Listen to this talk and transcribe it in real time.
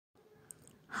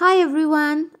Hi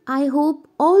everyone, I hope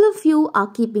all of you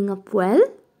are keeping up well.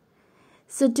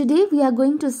 So today we are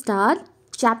going to start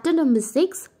chapter number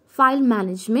 6, File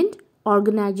Management,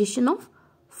 Organization of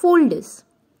Folders.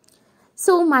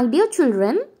 So my dear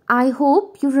children, I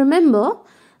hope you remember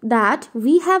that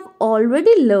we have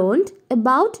already learned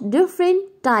about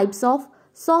different types of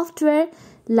software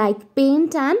like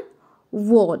Paint and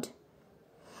Word.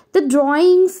 The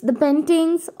drawings, the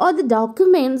paintings or the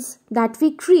documents that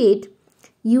we create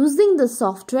using the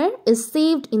software is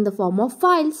saved in the form of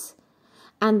files,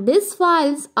 and these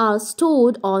files are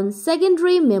stored on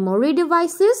secondary memory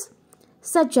devices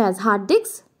such as hard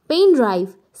disks, pen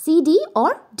drive, CD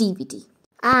or DVD.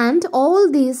 And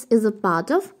all this is a part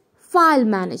of file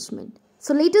management.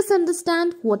 So let us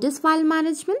understand what is file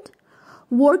management.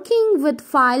 Working with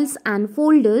files and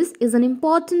folders is an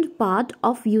important part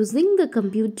of using the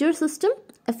computer system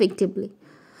effectively.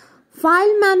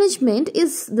 File management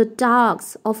is the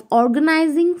task of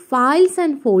organizing files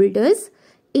and folders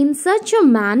in such a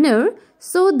manner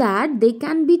so that they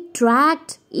can be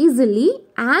tracked easily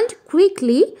and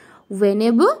quickly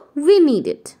whenever we need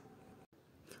it.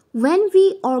 When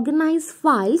we organize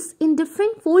files in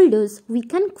different folders, we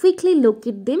can quickly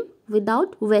locate them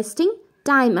without wasting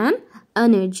time and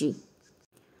energy.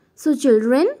 So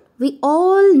children, we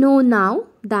all know now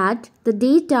that the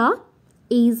data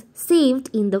is saved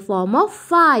in the form of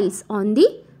files on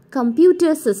the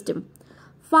computer system.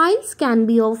 Files can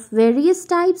be of various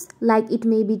types, like it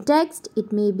may be text,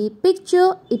 it may be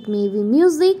picture, it may be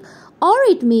music or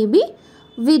it may be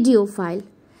video file.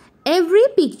 Every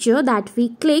picture that we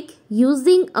click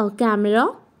using a camera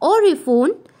or a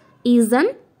phone is an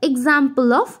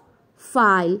example of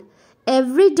file.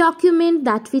 Every document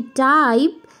that we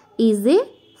type is a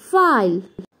file.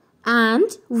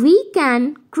 And we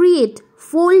can create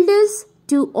folders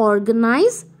to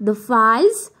organize the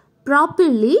files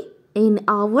properly in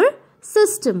our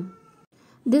system.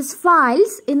 These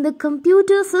files in the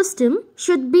computer system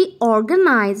should be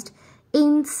organized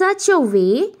in such a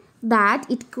way that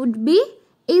it could be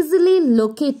easily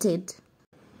located.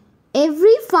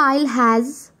 Every file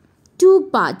has two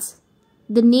parts,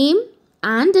 the name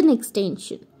and an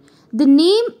extension. The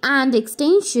name and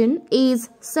extension is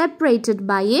separated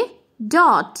by a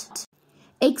dot.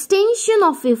 Extension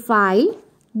of a file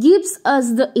gives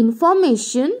us the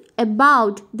information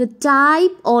about the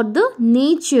type or the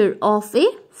nature of a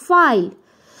file.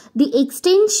 The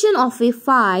extension of a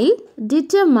file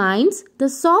determines the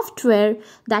software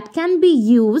that can be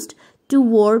used to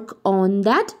work on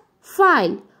that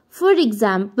file. For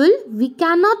example, we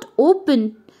cannot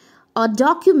open a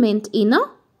document in a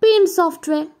Paint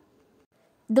software.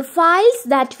 The files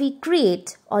that we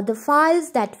create or the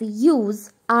files that we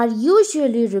use are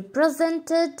usually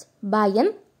represented by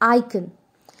an icon.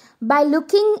 By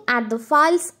looking at the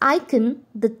file's icon,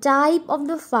 the type of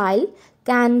the file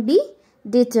can be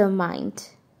determined.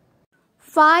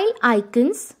 File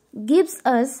icons gives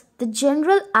us the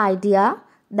general idea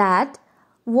that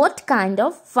what kind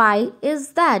of file is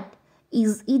that.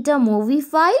 Is it a movie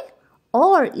file,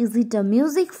 or is it a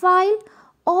music file,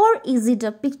 or is it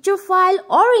a picture file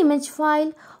or image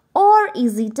file, or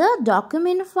is it a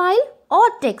document file or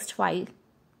text file?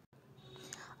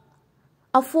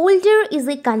 A folder is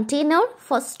a container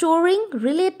for storing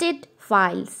related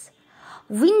files.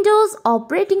 Windows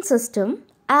operating system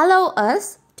allow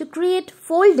us to create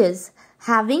folders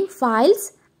having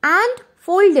files and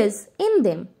folders in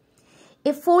them.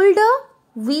 A folder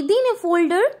within a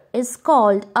folder is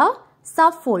called a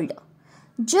subfolder.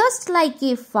 Just like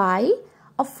a file,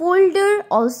 a folder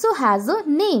also has a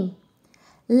name.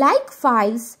 Like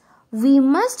files, we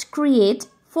must create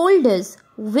folders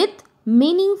with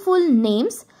meaningful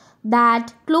names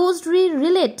that closely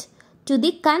relate to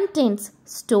the contents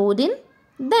stored in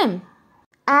them.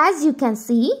 As you can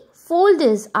see,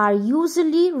 folders are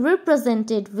usually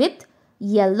represented with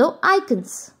yellow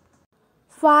icons.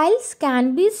 Files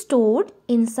can be stored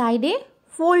inside a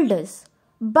folders,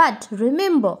 but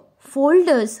remember,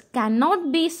 folders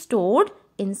cannot be stored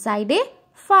inside a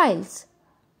files.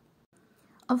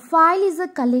 A file is a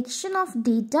collection of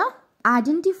data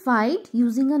identified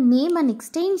using a name and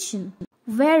extension,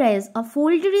 whereas a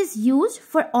folder is used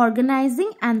for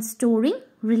organizing and storing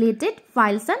related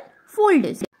files and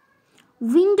folders.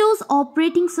 Windows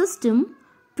operating system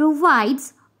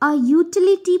provides a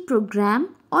utility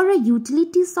program or a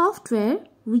utility software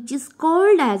which is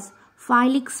called as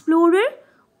File Explorer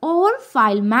or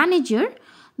File Manager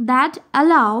that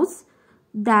allows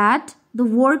that the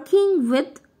working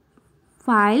with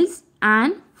files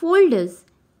and folders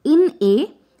in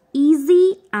a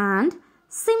easy and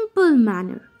simple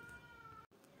manner.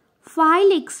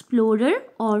 File Explorer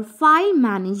or File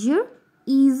Manager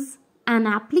is an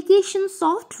application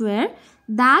software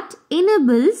that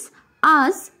enables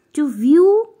us to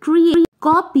view, create,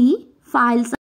 copy files